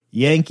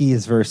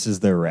Yankees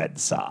versus the Red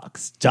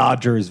Sox,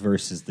 Dodgers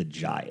versus the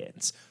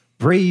Giants,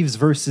 Braves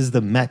versus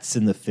the Mets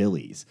and the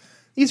Phillies.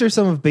 These are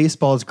some of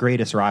baseball's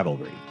greatest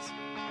rivalries.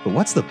 But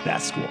what's the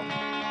best one?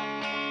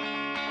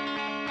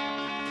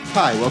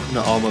 Hi, welcome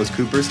to Almost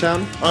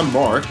Cooperstown. I'm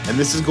Mark, and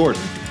this is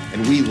Gordon,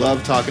 and we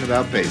love talking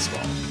about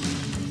baseball.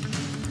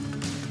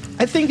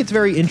 I think it's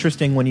very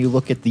interesting when you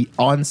look at the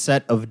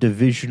onset of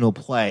divisional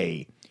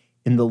play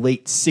in the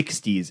late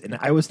 60s, and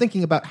I was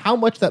thinking about how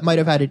much that might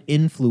have had an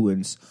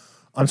influence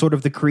on sort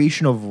of the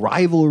creation of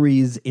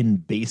rivalries in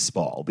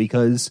baseball,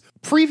 because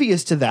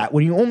previous to that,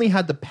 when you only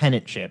had the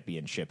pennant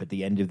championship at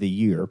the end of the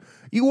year,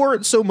 you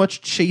weren't so much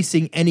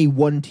chasing any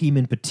one team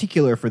in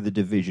particular for the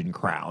division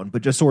crown,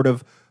 but just sort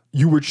of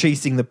you were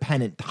chasing the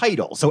pennant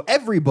title. So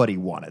everybody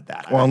wanted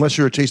that. Well, unless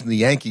you were chasing the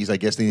Yankees, I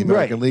guess, in the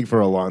American League for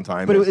a long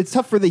time. But it's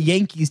tough for the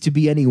Yankees to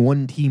be any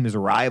one team's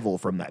rival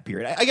from that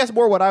period. I guess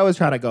more what I was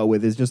trying to go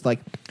with is just like,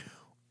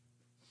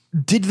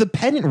 did the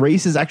pennant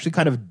races actually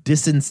kind of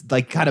devalue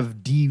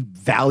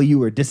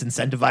or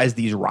disincentivize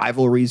these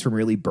rivalries from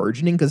really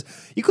burgeoning? Because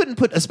you couldn't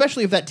put,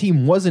 especially if that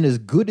team wasn't as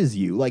good as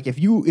you, like if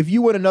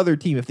you were another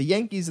team, if the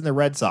Yankees and the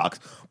Red Sox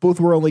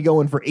both were only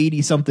going for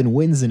 80-something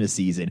wins in a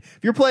season, if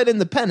you're playing in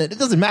the pennant, it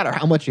doesn't matter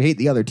how much you hate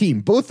the other team.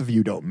 Both of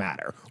you don't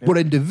matter. Yeah. But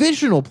in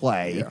divisional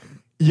play,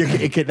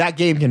 that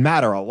game can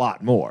matter a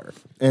lot more.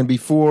 And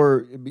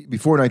before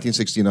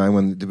 1969,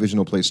 when the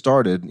divisional play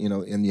started,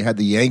 and you had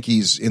the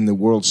Yankees in the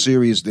World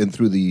Series then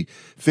through the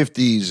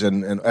 50s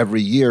and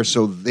every year,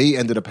 so they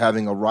ended up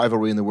having a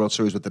rivalry in the World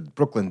Series with the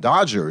Brooklyn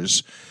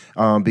Dodgers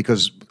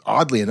because,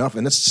 oddly enough,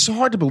 and it's so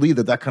hard to believe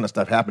that kind of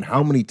stuff happened,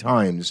 how many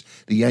times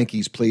the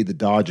Yankees played the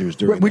Dodgers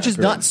during which is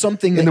period. Not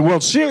something in the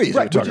World Series.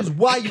 Right, which is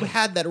why you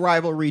had that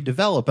rivalry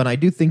develop. And I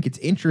do think it's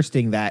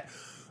interesting that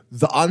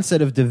the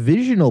onset of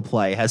divisional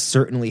play has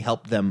certainly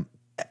helped them.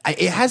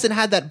 It hasn't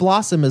had that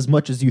blossom as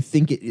much as you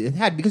think it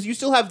had, because you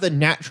still have the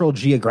natural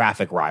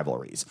geographic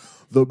rivalries.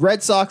 The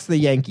Red Sox and the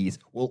Yankees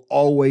will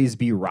always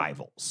be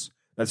rivals.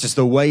 That's just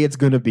the way it's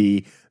going to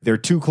be. They're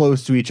too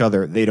close to each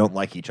other. They don't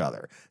like each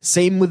other.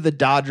 Same with the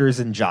Dodgers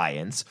and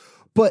Giants.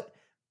 But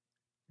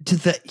to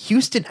the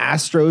Houston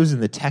Astros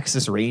and the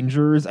Texas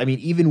Rangers, I mean,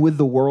 even with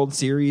the World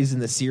Series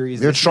and the series,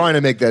 they're trying to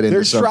make that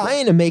into something. They're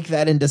trying to make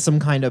that into some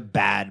kind of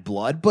bad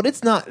blood, but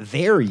it's not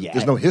there yet.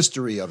 There's no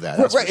history of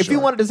that. Right. If you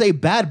wanted to say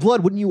bad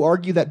blood, wouldn't you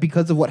argue that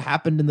because of what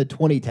happened in the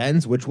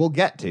 2010s, which we'll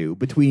get to,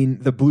 between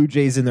the Blue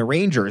Jays and the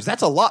Rangers,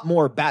 that's a lot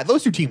more bad.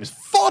 Those two teams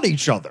fought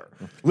each other.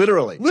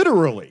 Literally.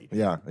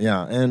 Yeah.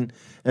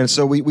 And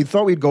so we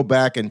thought we'd go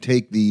back and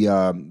take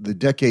the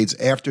decades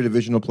after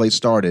divisional play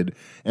started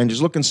and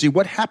just look and see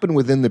what happened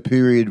within the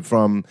period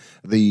from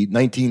the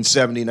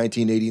 1970,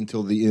 1980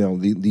 until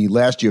the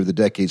last year of the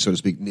decade, so to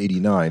speak, in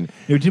 89.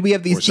 Did we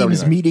have these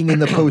teams meeting in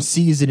the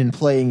postseason and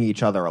playing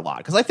each other a lot?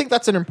 Because I think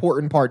that's an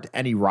important part to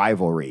any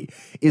rivalry,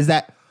 is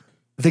that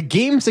the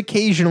games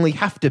occasionally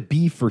have to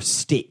be for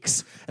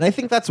stakes. And I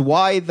think that's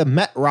why the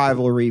Met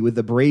rivalry with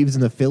the Braves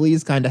and the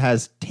Phillies kind of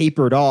has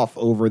tapered off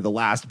over the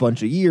last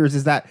bunch of years,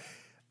 is that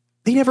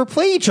they never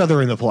play each other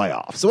in the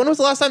playoffs. So when was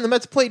the last time the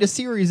Mets played a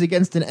series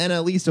against an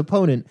NL East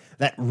opponent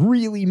that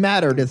really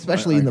mattered,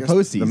 especially in the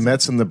postseason? The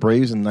Mets and the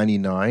Braves in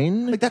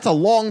 99? Like, that's a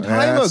long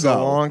time ago. That's a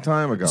long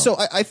time ago. So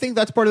I think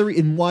that's part of the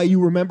reason why you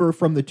remember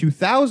from the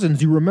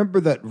 2000s, you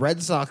remember that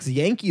Red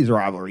Sox-Yankees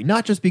rivalry,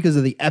 not just because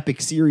of the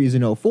epic series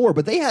in 04,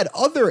 but they had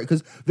other,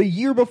 because the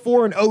year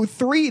before in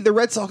 03, the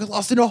Red Sox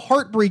lost in a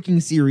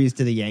heartbreaking series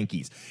to the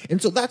Yankees. And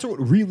so that's what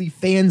really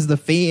fans the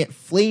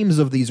flames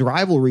of these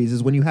rivalries,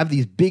 is when you have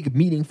these big,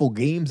 meaningful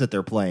games that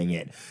they're playing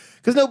in,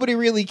 because nobody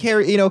really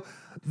cares.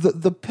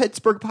 The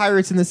Pittsburgh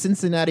Pirates and the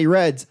Cincinnati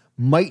Reds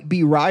might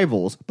be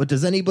rivals, but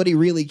does anybody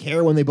really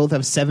care when they both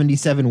have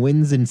 77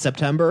 wins in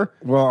September?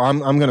 Well, I'm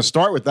going to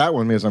start with that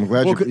one, because I'm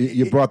glad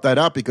you brought that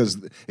up,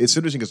 because it's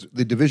interesting, because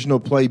the divisional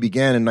play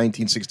began in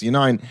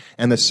 1969,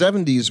 and the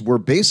 70s were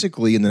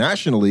basically in the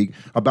National League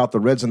about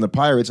the Reds and the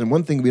Pirates, and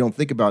one thing we don't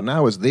think about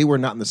now is they were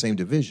not in the same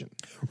division.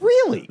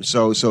 Really?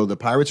 So the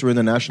Pirates were in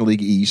the National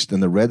League East,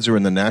 and the Reds are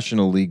in the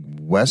National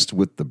League West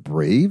with the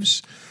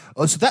Braves.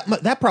 Oh, so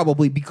that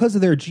probably, because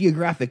of their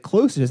geographic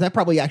closeness, that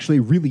probably actually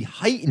really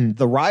heightened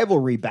the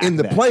rivalry back in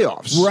the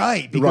playoffs,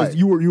 right? Because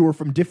you were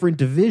from different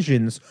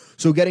divisions,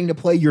 so getting to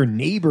play your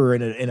neighbor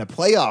in a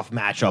playoff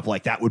matchup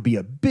like that would be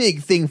a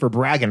big thing for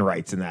bragging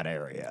rights in that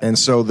area. And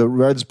so the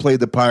Reds played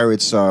the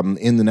Pirates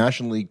in the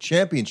National League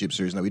Championship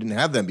Series. Now, we didn't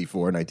have them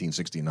before in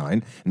 1969,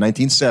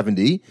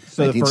 1970.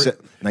 So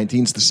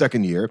 19's the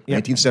second year.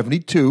 Yep.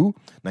 1972,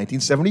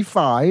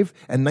 1975,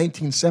 and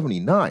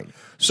 1979.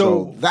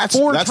 So that's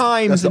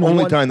the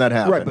only time that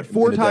happened. Right, but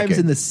four times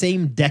in the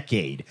same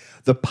decade,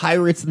 the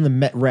Pirates and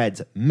the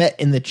Reds met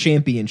in the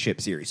championship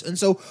series. And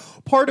so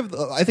part of,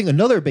 I think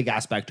another big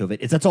aspect of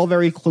it is that's all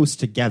very close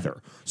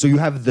together. So you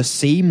have the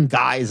same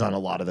guys on a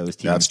lot of those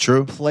teams. That's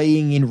true.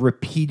 Playing in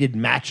repeated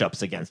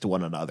matchups against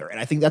one another. And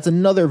I think that's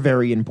another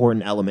very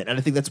important element. And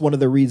I think that's one of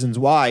the reasons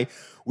why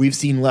we've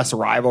seen less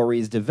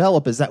rivalries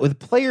develop, is that with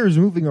players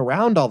moving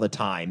around all the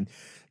time,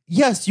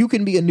 yes, you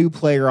can be a new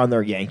player on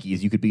their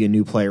Yankees. You could be a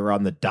new player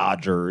on the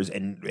Dodgers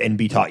and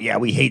be taught, yeah,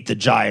 we hate the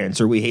Giants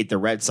or we hate the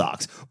Red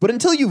Sox. But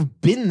until you've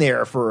been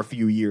there for a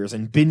few years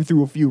and been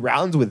through a few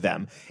rounds with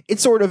them,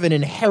 it's sort of an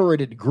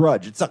inherited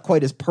grudge. It's not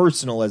quite as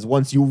personal as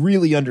once you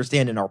really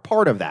understand and are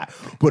part of that.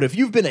 But if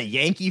you've been a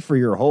Yankee for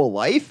your whole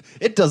life,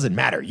 it doesn't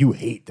matter. You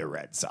hate the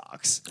Red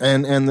Sox.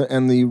 And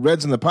the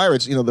Reds and the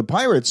Pirates, the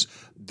Pirates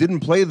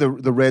didn't play the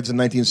Reds in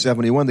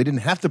 1971. They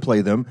didn't have to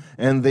play them,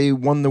 and they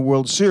won the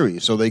World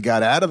Series. So they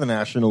got out of the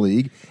National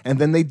League, and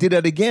then they did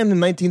it again in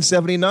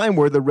 1979,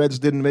 where the Reds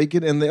didn't make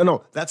it. And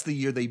that's the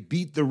year they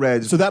beat the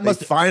Reds. So that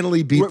must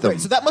finally beat them. Right.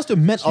 So that must have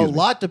meant a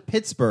lot to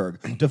Pittsburgh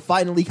to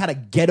finally kind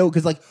of get out.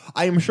 Because,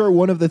 I am sure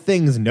one of the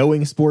things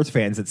knowing sports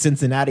fans that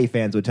Cincinnati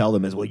fans would tell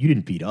them is, well, you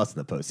didn't beat us in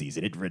the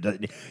postseason.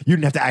 You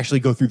didn't have to actually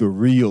go through the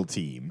real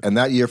team. And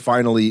that year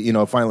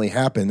finally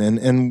happened.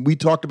 And we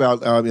talked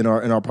about in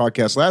our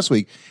podcast last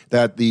week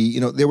that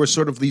there were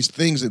sort of these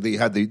things that they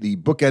had the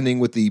book ending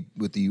with the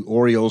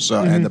Orioles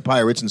and the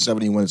Pirates in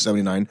 71 and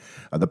 79,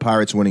 the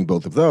Pirates winning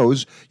both of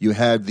those. You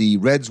had the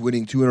Reds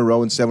winning 2 in a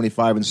row in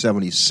 75 and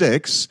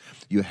 76.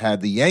 You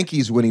had the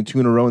Yankees winning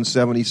 2 in a row in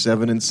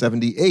 77 and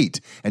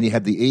 78. And you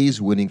had the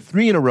A's winning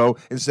 3 in a row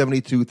in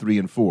 72, 3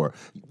 and 4.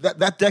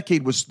 That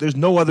decade there's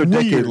no other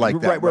decade like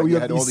that. Right, where you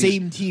had the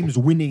same teams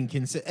winning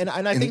and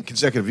I think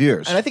consecutive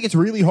years. And I think it's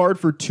really hard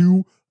for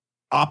two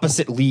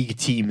opposite league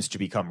teams to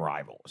become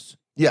rivals.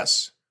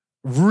 Yes.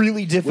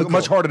 Really difficult.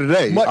 Much harder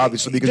today,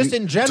 obviously, because just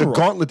in general, it's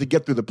a gauntlet to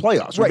get through the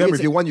playoffs. Right, remember,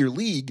 if you won your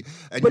league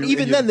and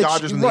you're the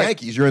Dodgers and the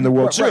Yankees, you're in the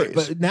World Series.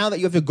 But now that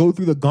you have to go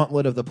through the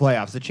gauntlet of the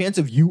playoffs, the chance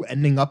of you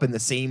ending up in the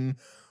same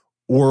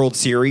World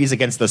Series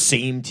against the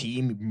same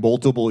team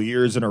multiple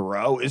years in a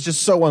row is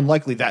just so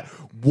unlikely that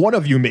one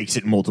of you makes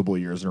it multiple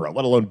years in a row,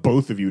 let alone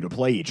both of you to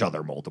play each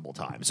other multiple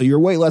times. So you're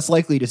way less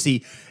likely to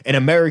see an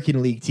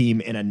American League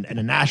team and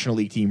a National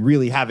League team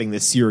really having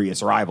this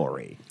serious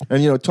rivalry.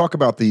 And, talk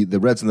about the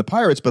Reds and the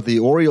Pirates, but the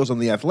Orioles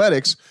and the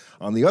Athletics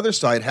on the other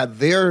side had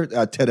their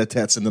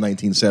tete-a-tetes in the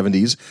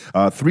 1970s,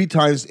 3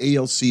 times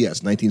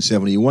ALCS,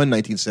 1971,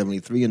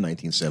 1973, and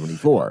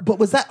 1974. But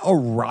was that a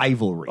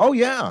rivalry? Oh,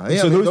 yeah.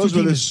 So those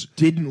two teams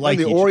didn't like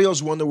each other. The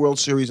Orioles won the World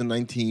Series in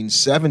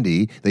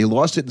 1970. They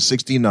lost it in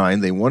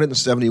 69. They won it in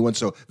 71.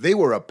 So they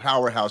were a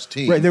powerhouse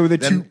team. Right, they were the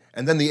two.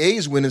 And then the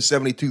A's win in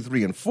 72,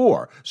 3, and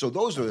 4. So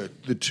those are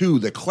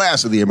the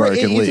class of the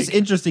American League. It's just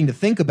interesting to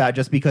think about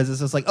just because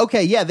it's just like,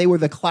 okay, yeah, they were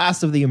the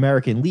class of the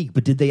American League,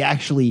 but did they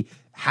actually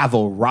have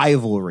a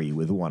rivalry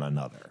with one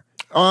another?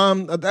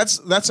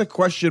 That's a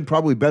question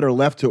probably better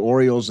left to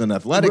Orioles and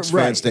Athletics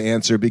fans to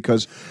answer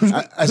because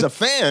as a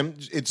fan,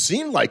 it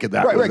seemed like it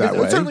that way.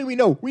 Certainly we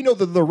know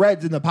that the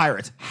Reds and the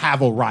Pirates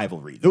have a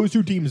rivalry. Those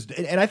two teams,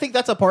 and I think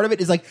that's a part of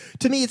it, is like,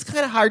 to me, it's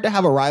kind of hard to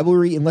have a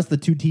rivalry unless the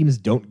two teams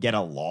don't get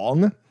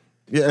along.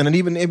 Yeah, and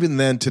even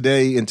then, in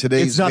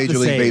today's Major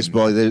League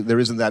Baseball, there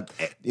isn't that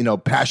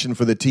passion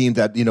for the team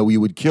that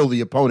you would kill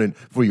the opponent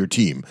for your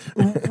team.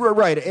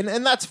 Right,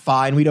 and that's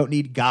fine. We don't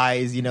need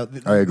guys.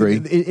 I agree.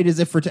 It is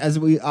as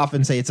we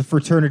often say, it's a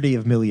fraternity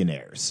of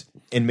millionaires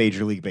in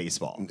Major League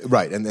Baseball.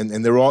 Right,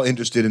 and they're all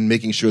interested in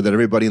making sure that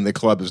everybody in the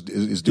club is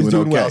doing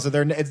okay. Well. So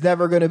it's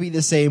never going to be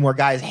the same where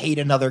guys hate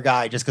another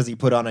guy just because he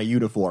put on a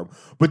uniform.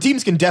 But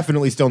teams can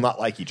definitely still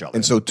not like each other.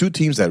 And so two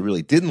teams that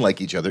really didn't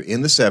like each other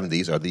in the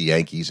 70s are the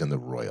Yankees and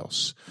the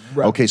Royals.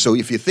 Right. Okay, so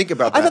if you think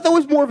about that. I thought that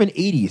was more of an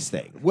 80s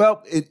thing.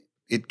 Well,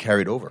 it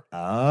carried over.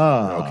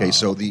 Oh. Okay,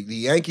 so the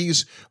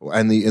Yankees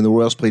and the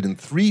Royals played in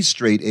 3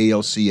 straight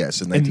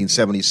ALCS in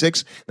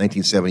 1976,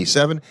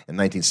 1977, and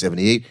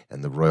 1978,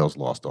 and the Royals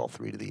lost all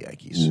 3 to the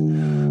Yankees.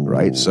 Ooh.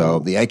 Right? So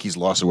the Yankees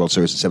lost the World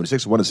Series in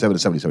 76, won in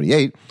 77 and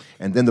 78,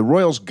 and then the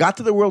Royals got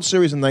to the World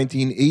Series in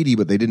 1980,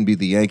 but they didn't beat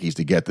the Yankees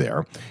to get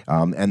there.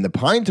 And the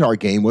Pine Tar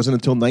game wasn't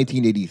until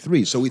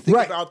 1983. So we think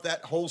about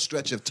that whole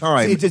stretch of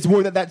time. It's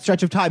more than that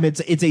stretch of time.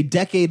 It's a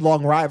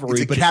decade-long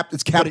rivalry.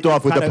 It's capped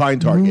off with the Pine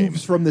Tar game.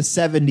 From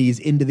the 70s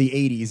into the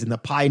 80s, and the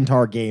Pine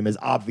Tar game is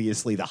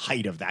obviously the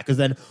height of that, because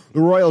then the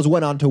Royals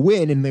went on to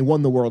win, and they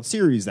won the World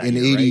Series that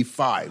year,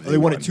 85. They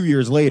won it 2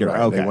 years later.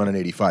 Right, okay. They won in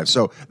 85.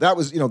 So that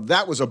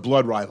was a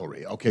blood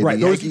rivalry. Okay, right.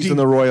 The Yankees and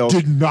the Royals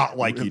did not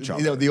like each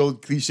other. The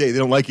old cliche, they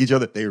don't like each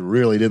other. They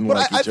really didn't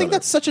like each other. I think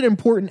that's such an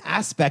important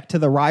aspect to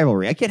the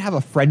rivalry. I can't have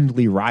a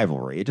friendly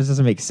rivalry. It just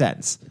doesn't make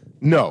sense.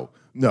 No.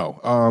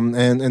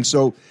 And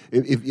so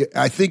if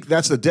I think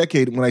that's the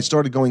decade when I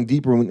started going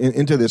deeper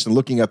into this and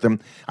looking at them.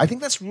 I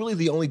think that's really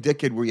the only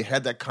decade where you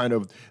had that kind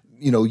of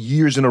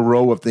years in a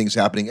row of things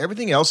happening.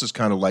 Everything else is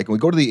kind of like when we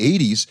go to the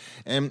 80s,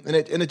 and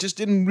it just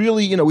didn't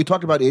really. We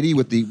talked about 80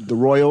 with the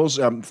Royals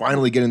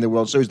finally getting the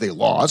World Series. They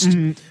lost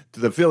to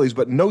the Phillies,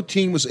 but no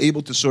team was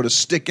able to sort of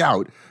stick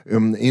out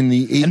in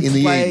the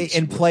 80s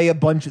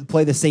and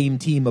play the same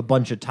team a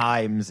bunch of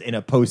times in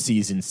a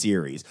postseason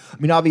series. I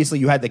mean, obviously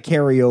you had the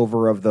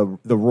carryover of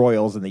the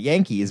Royals and the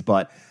Yankees,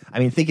 but I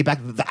mean, thinking back,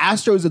 the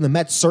Astros and the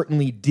Mets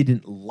certainly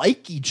didn't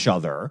like each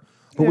other.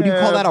 But would you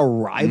call that a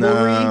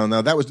rivalry?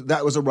 No,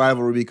 that was a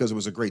rivalry because it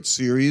was a great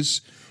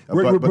series.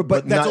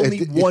 but that's only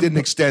it didn't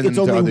extend it's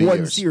into only other one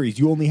years. series.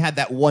 You only had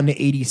that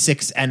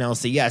 186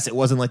 NLCS. It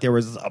wasn't like there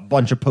was a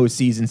bunch of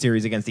postseason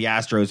series against the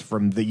Astros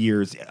from the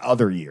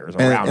other years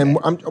around.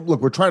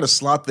 Look, we're trying to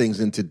slot things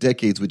into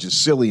decades, which is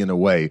silly in a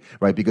way,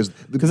 right? Because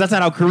that's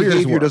not how careers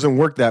behavior work. doesn't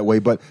work that way.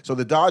 But so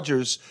the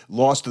Dodgers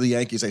lost to the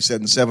Yankees, I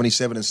said, in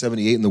 77 and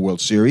 78 in the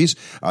World Series.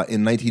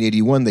 In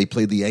 1981, they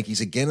played the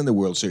Yankees again in the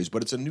World Series.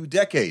 But it's a new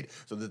decade.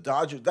 So the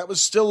Dodgers, that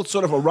was still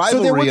sort of a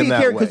rivalry in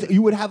that way.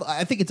 You would have,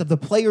 I think it's the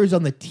players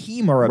on the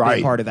team are a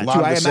big part of that too.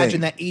 I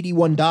imagine that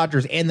 81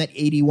 Dodgers and that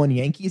 81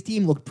 Yankees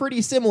team look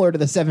pretty similar to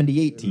the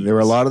 78 teams. There were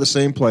a lot of the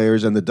same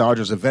players, and the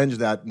Dodgers avenged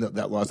that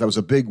loss. That was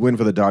a big win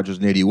for the Dodgers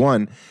in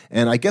 81.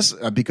 And I guess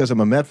because I'm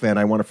a Met fan,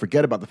 I want to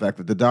forget about the fact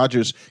that the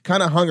Dodgers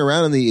kind of hung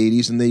around in the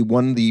 80s, and they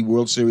won the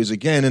World Series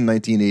again in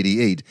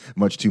 1988,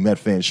 much to Met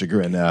fan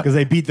chagrin. Because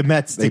they beat the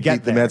Mets to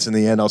get there. The Mets in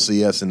the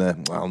NLCS,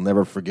 and I'll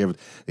never forgive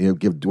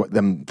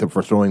them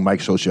for throwing Mike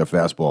Scioscia a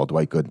fastball.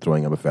 Dwight Gooden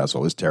throwing him a fastball.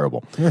 It was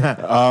terrible.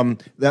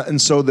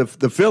 And so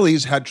the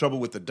Phillies had trouble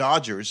with the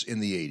Dodgers in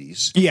the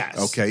 80s. Yes.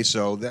 Okay,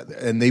 so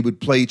and they would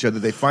play each other.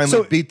 They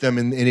finally beat them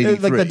in 83.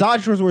 Like the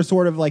Dodgers were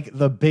sort of like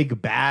the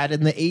big bad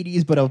in the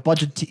 80s, but a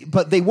bunch of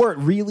but they weren't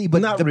really.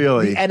 But not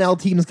really. The NL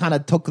teams kind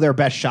of took their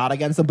best shot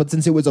against them. But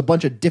since it was a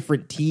bunch of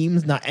different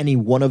teams, not any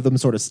one of them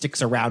sort of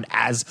sticks around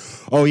as,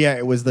 oh yeah,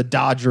 it was the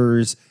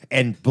Dodgers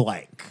and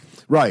blank.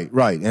 Right,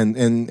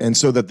 and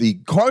so that the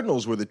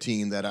Cardinals were the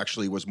team that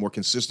actually was more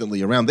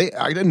consistently around.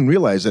 I didn't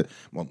realize that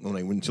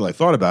until I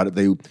thought about it.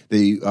 They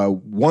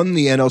won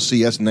the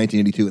NLCS in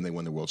 1982 and they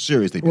won the World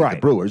Series. They beat the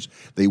Brewers.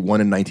 They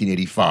won in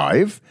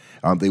 1985.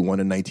 They won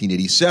in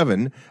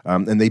 1987,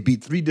 and they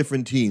beat three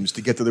different teams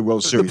to get to the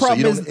World Series. The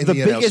problem is the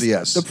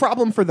NLCS. The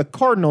problem for the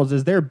Cardinals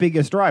is their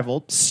biggest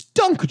rival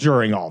stunk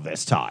during all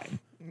this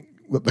time.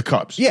 The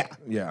Cubs. Yeah.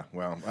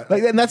 Well,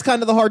 and that's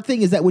kind of the hard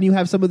thing is that when you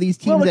have some of these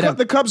teams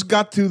the Cubs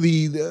got to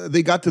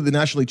the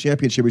National League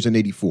Championship Series in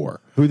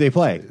 '84. Who they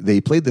play? They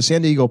played the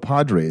San Diego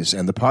Padres,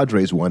 and the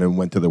Padres won and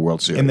went to the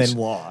World Series, and then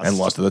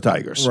lost to the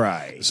Tigers.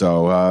 Right.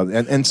 So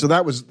and so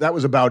that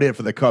was about it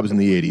for the Cubs in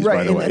the '80s. Right.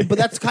 By the way, but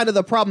that's kind of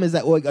the problem is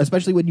that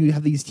especially when you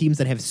have these teams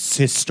that have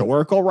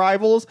historical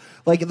rivals,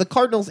 like the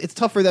Cardinals, it's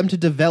tough for them to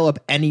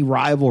develop any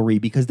rivalry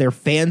because their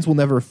fans will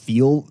never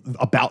feel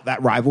about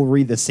that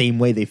rivalry the same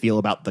way they feel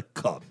about the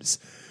Cubs.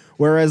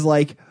 Whereas,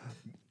 like,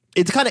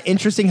 it's kind of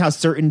interesting how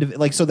so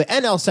the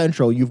NL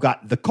Central, you've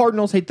got the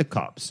Cardinals hate the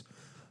Cubs.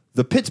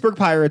 The Pittsburgh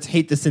Pirates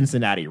hate the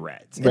Cincinnati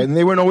Reds. Right, and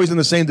they weren't always in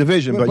the same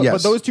division, but yes.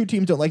 But those two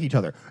teams don't like each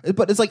other.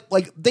 But it's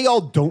like they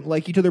all don't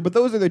like each other, but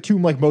those are the two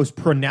most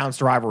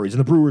pronounced rivalries, and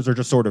the Brewers are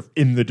just sort of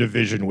in the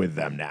division with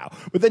them now.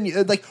 But then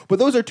but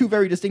those are two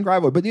very distinct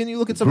rivalries. But then you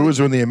look at some Brewers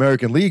were in the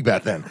American League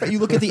back then. You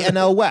look at the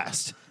NL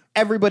West.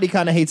 Everybody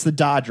kind of hates the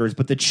Dodgers,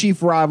 but the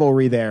chief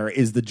rivalry there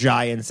is the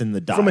Giants and the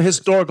Dodgers. From a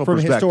historical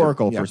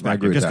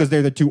perspective, just because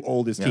they're the two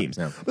oldest teams.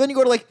 Yeah. But then you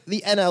go to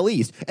the NL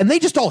East, and they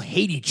just all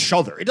hate each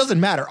other. It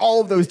doesn't matter.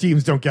 All of those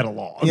teams don't get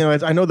along.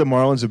 I know the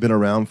Marlins have been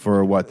around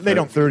for they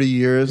don't 30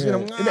 years. Yeah.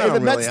 The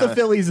Mets, the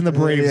Phillies, and the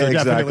Braves are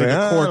definitely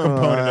the core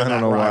component of that. I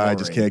don't know why I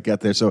just can't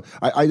get there. So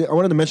I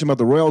wanted to mention about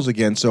the Royals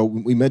again. So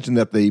we mentioned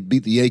that they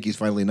beat the Yankees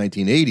finally in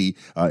 1980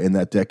 in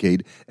that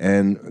decade,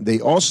 and they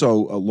also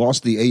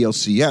lost the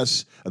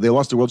ALCS. They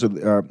lost the World Series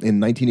in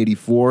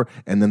 1984,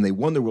 and then they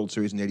won the World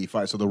Series in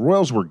 '85. So the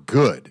Royals were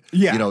good,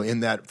 in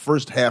that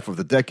first half of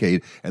the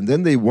decade, and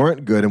then they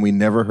weren't good, and we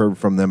never heard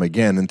from them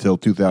again until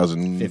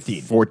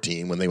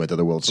 2014 when they went to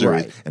the World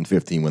Series, and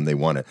 15 when they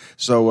won it.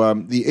 So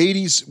the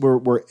 '80s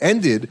were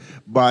ended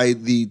by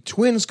the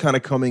Twins kind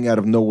of coming out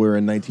of nowhere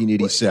in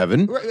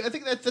 1987. I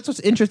think that's what's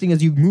interesting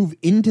as you move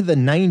into the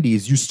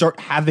 '90s, you start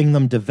having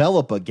them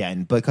develop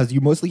again because you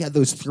mostly had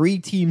those three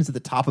teams at the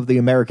top of the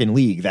American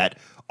League that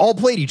all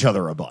played each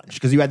other a bunch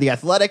because you had the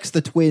Athletics,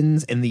 the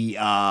Twins, and the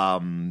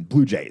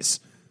Blue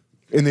Jays.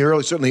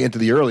 Certainly into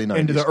the early 90s.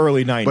 Into the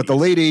early 90s. But the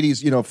late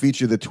 80s,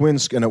 feature the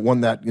Twins and it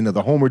won that,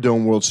 the Homer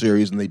Dome World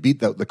Series, and they beat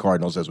the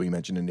Cardinals, as we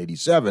mentioned, in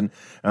 '87.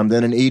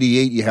 Then in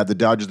 '88, you had the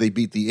Dodgers, they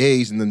beat the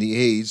A's, and then the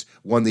A's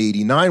won the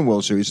 '89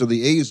 World Series. So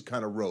the A's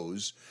kind of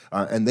rose,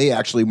 and they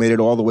actually made it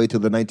all the way to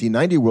the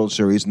 1990 World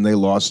Series, and they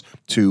lost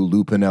to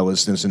Lou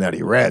Piniella's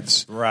Cincinnati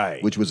Reds.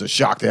 Right. Which was a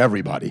shock to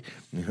everybody.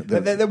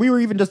 We were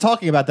even just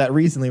talking about that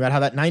recently, about how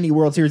that '90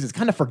 World Series is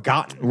kind of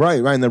forgotten.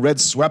 Right. And the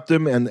Reds swept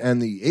them,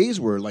 and the A's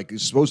were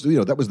supposed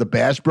to, that was the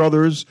Bash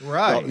Brothers.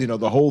 Right.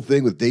 The whole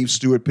thing with Dave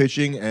Stewart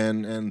pitching,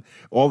 and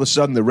all of a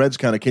sudden the Reds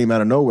kind of came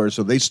out of nowhere.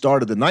 So they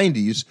started the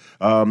 '90s,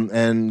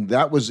 and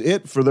that was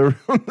it for the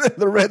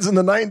the Reds in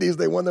the '90s.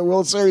 They won the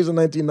World Series in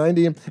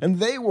 1990, and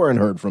they weren't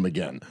heard from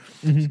again.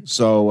 Mm-hmm.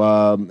 So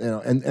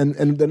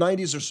and the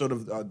 '90s are sort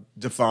of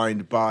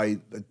defined by,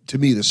 to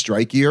me, the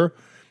strike year.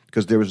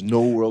 Because there was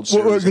no World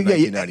Series in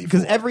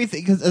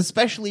 1994.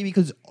 Especially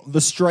because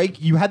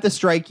you had the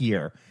strike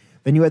year,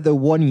 then you had the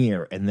 1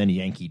 year, and then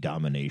Yankee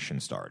domination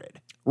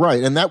started.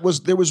 Right, and there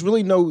was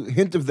really no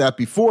hint of that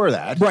before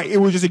that. Right,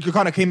 it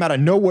kind of came out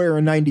of nowhere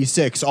in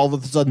 '96. All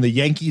of a sudden, the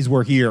Yankees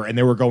were here and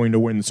they were going to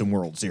win some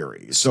World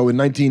Series. So in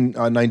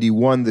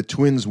 1991, the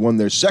Twins won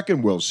their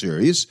second World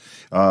Series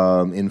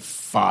in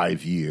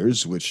 5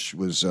 years, which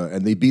was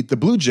and they beat the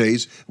Blue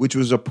Jays, which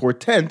was a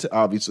portent,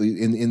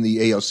 obviously, in the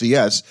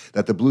ALCS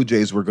that the Blue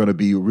Jays were going to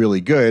be really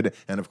good.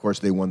 And of course,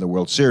 they won the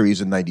World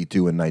Series in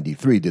 '92 and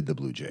 '93. Did the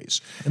Blue Jays?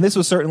 And this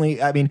was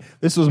certainly,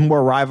 this was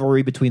more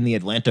rivalry between the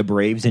Atlanta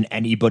Braves and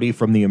anybody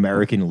from the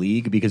American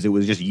League, because it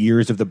was just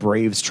years of the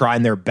Braves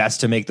trying their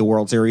best to make the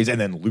World Series and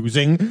then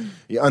losing.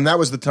 Yeah, and that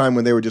was the time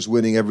when they were just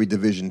winning every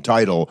division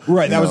title.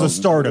 Right, that was the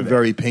start of it.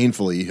 Very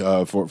painfully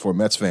for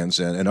Mets fans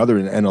and other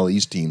NL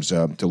East teams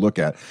to look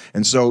at.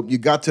 And so you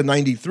got to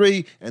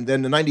 '93, and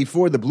then in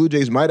 '94, the Blue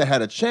Jays might have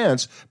had a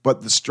chance,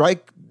 but the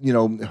strike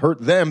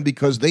hurt them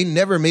because they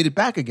never made it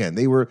back again.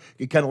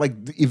 It kind of like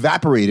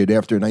evaporated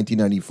after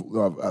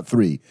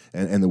 1993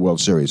 and the World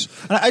Series.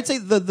 I'd say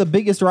the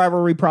biggest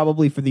rivalry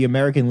probably for the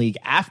American League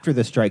after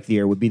the strike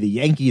year would be the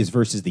Yankees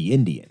versus the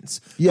Indians.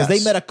 Yes.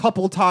 They met a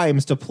couple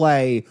times to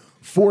play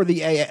for the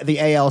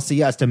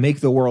ALCS to make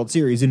the World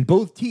Series, and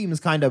both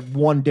teams kind of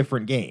won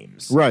different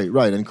games. Right.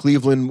 And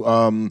Cleveland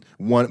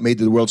made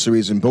the World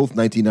Series in both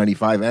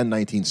 1995 and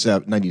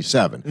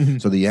 1997. Mm-hmm.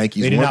 So the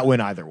Yankees They did not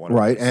win either one.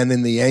 Right, and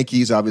then the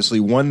Yankees obviously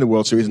won the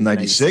World Series in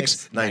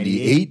 96,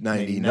 98,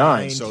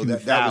 99. So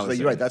that was,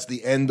 you're right, that's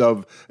the end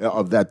of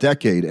that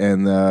decade.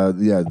 And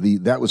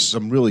that was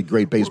some really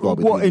great baseball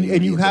between the Indians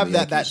and you have and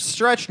the that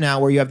stretch now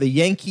where you have the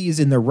Yankees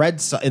and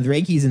the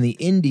Yankees and the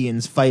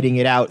Indians fighting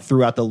it out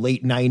throughout the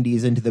late 90s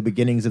into the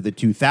beginnings of the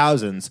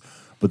 2000s,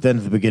 but then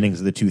at the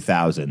beginnings of the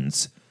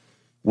 2000s,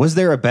 was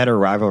there a better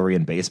rivalry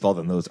in baseball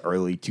than those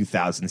early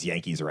 2000s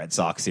Yankees-Red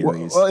Sox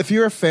series? Well, if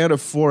you're a fan of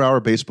 4-hour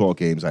baseball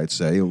games, I'd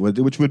say,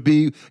 which would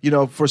be,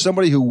 for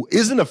somebody who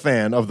isn't a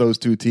fan of those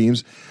two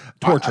teams,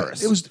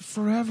 torturous. It was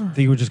forever.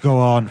 They would just go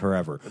on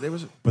forever.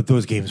 But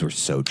those games were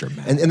so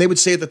dramatic. And they would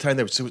say at the time,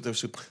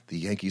 the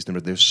Yankees,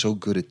 they're so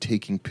good at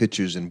taking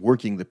pitches and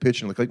working the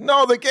pitch. And like,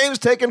 no, the game's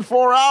taking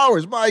 4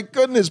 hours. My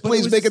goodness,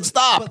 please make it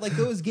stop. But like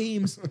those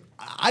games,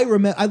 I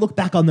look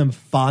back on them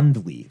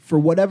fondly. For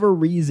whatever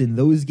reason,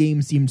 those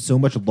games seemed so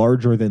much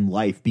larger than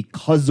life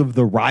because of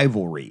the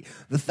rivalry.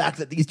 The fact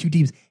that these two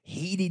teams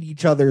hated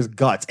each other's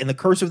guts, and the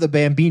curse of the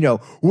Bambino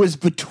was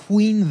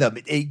between them.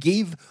 It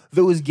gave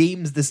those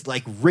games this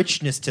like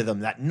richness to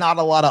them that not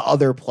a lot of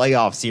other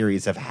playoff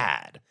series have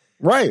had.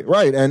 Right.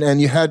 And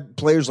you had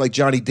players like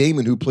Johnny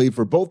Damon who played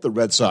for both the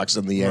Red Sox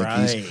and the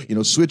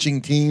Yankees,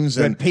 switching teams.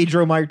 And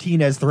Pedro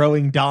Martinez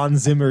throwing Don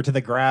Zimmer to the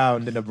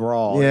ground in a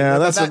brawl. Yeah,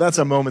 that's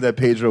a moment that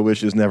Pedro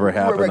wishes never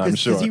happened, I'm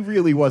sure. Because he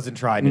really wasn't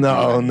trying to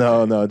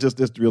No,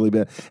 just really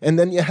bad. And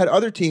then you had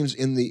other teams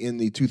in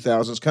the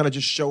 2000s kind of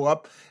just show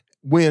up,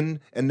 win,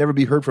 and never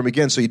be heard from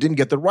again. So you didn't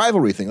get the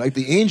rivalry thing. Like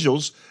the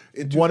Angels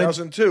in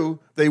 2002,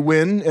 they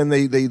win, and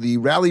the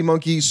Rally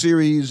Monkey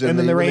series. And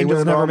then the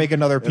Angels never make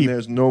another peep. And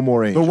there's no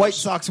more Angels. The White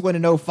Sox win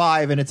in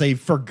 2005, and it's a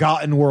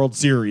forgotten World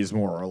Series,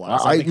 more or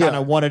less. They kind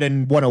of won it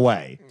and went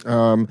away.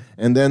 And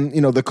then,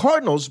 the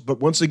Cardinals, but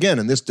once again,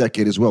 in this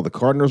decade as well, the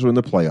Cardinals were in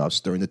the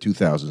playoffs during the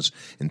 2000s.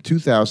 In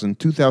 2000,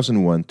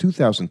 2001,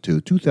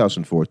 2002,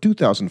 2004,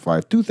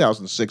 2005,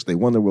 2006, they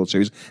won the World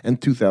Series,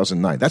 and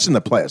 2009. That's in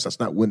the playoffs. That's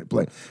not win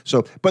play.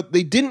 So, but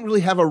they didn't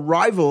really have a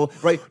rival,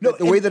 right? No,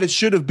 the way that it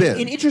should have been.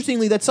 And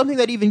interestingly, that's something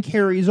that even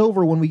carries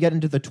over when we get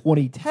into the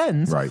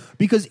 2010s, right?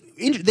 Because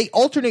they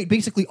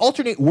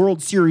alternate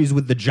World Series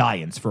with the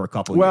Giants for a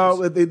couple years.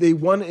 Well, they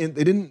won in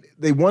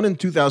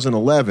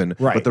 2011,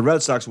 right? But the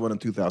Red Sox won in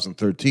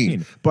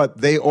 2013.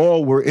 But they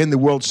all were in the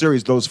World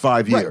Series those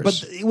 5 years. Right,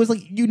 but it was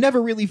like you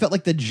never really felt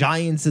like the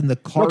Giants and the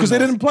Cardinals because they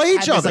didn't play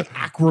each other, this, like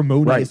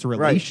acrimonious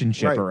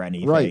relationship or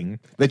anything.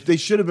 Right. They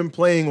should have been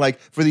playing like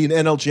for the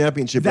NL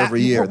championship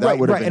every year. That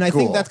would have been and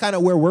cool. I think that's kind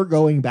of where we're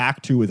going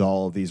back to with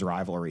all of these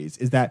rivalries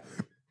is that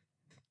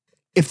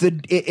if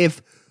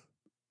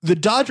the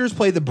Dodgers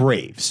play the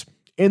Braves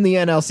in the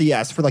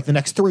NLCS for like the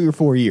next 3 or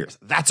 4 years,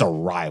 that's a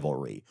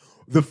rivalry.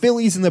 The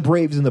Phillies and the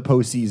Braves in the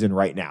postseason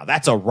right now,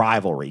 that's a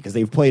rivalry because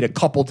they've played a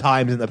couple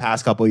times in the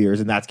past couple of years,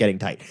 and that's getting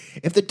tight.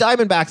 If the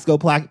Diamondbacks go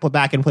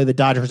back and play the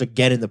Dodgers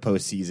again in the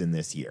postseason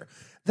this year,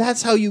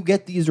 that's how you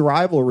get these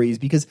rivalries,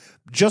 because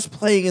just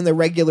playing in the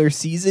regular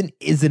season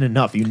isn't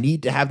enough. You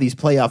need to have these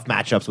playoff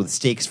matchups with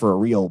stakes for a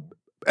real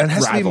and it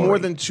has rivalry. To be more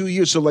than 2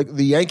 years. So, like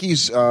the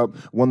Yankees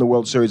won the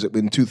World Series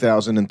in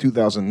 2000 and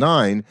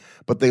 2009,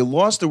 but they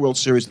lost the World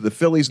Series to the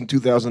Phillies in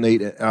 2008.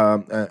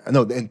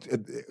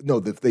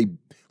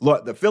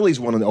 The Phillies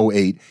won in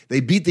 2008. They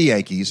beat the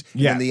Yankees,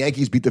 and the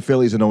Yankees beat the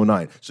Phillies in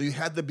 2009. So you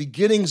had the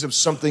beginnings of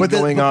something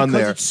going on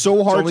there. It's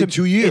so hard it's only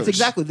 2 years. It's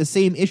exactly the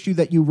same issue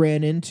that you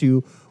ran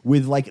into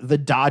with like the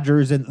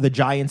Dodgers and the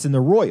Giants and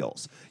the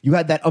Royals. You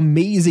had that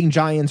amazing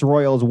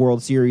Giants-Royals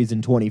World Series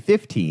in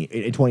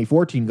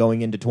 2014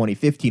 going into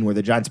 2015 where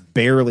the Giants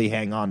barely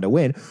hang on to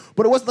win.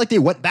 But it wasn't like they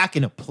went back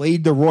and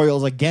played the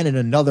Royals again in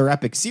another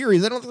epic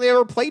series. I don't think they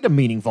ever played a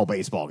meaningful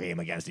baseball game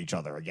against each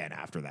other again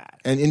after that.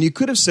 And you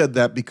could have said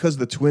that because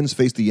the Twins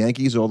faced the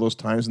Yankees all those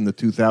times in the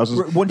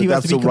 2000s. One team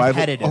has to be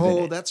competitive.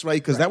 Oh, that's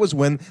right, because that was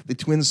when the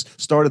Twins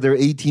started their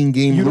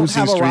 18-game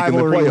losing streak in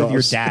the rivalry playoffs. with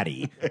your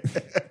daddy.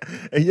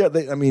 And yeah,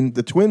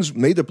 the Twins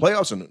made the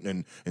playoffs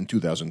in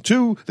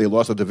 2002. They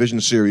lost a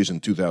division series in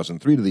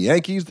 2003 to the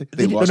Yankees.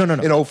 They lost in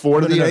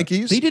 2004 to the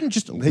Yankees. They didn't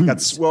just lose.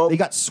 They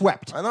got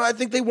swept. I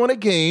think they won a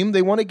game.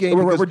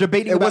 We're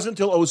debating. It wasn't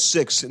until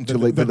 2006 until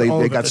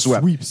they got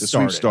swept. The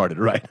sweep started,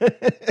 right?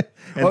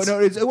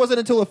 It wasn't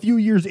until a few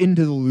years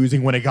into the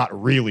losing when it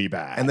got really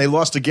bad. And they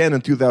lost again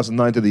in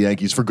 2009 to the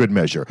Yankees for good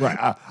measure.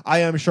 Right. I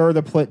am sure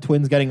the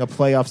Twins getting a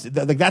playoffs.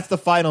 That's the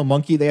final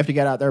monkey they have to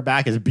get out their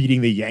back is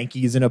beating the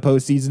Yankees in a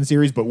postseason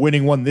series. But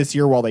winning one this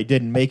year while they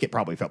didn't make it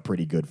probably felt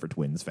pretty good for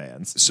Twins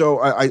fans.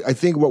 So I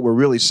think what we're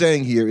really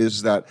saying here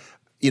is that,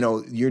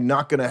 you're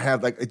not going to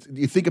have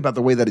you think about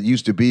the way that it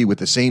used to be with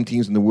the same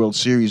teams in the World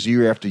Series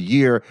year after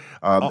year.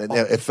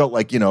 It felt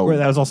like, Well,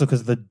 that was also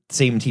because the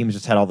same teams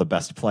just had all the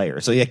best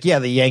players. So,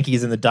 the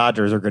Yankees and the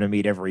Dodgers are going to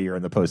meet every year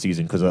in the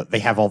postseason because they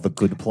have all the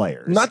good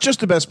players. Not just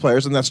the best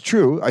players, and that's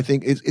true. I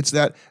think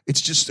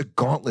it's just a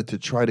gauntlet to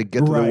try to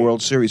get to the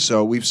World Series.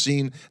 So we've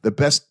seen the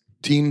best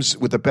teams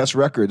with the best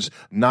records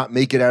not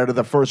make it out of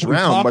the first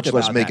round, much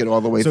less make it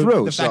all the way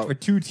through. The fact for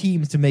two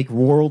teams to make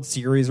World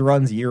Series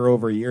runs year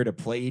over year to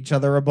play each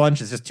other a bunch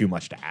is just too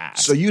much to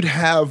ask. So you'd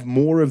have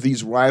more of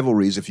these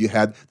rivalries if you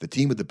had the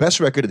team with the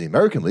best record in the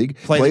American League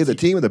play the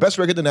team with the best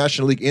record in the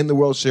National League in the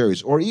World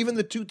Series, or even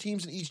the two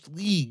teams in each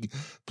league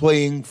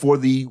playing for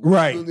the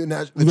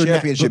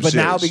championship but series.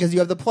 Now, because you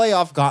have the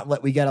playoff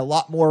gauntlet, we get a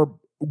lot more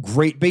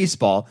great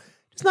baseball.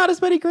 It's not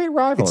as many great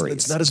rivalries.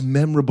 It's not as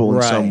memorable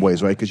in some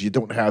ways, right? Because you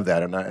don't have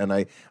that, and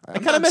I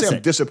kind of miss it.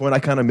 I'm disappointed. I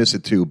kind of miss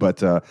it too. But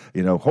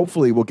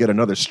hopefully we'll get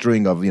another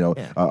string of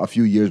a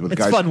few years with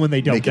guys. It's fun when they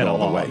don't get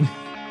all the way.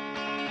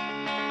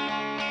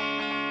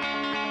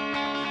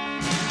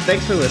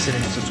 Thanks for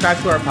listening. Subscribe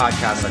to our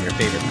podcast on your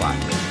favorite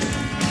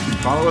platform.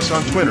 Follow us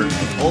on Twitter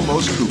at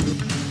Almost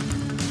Cooper.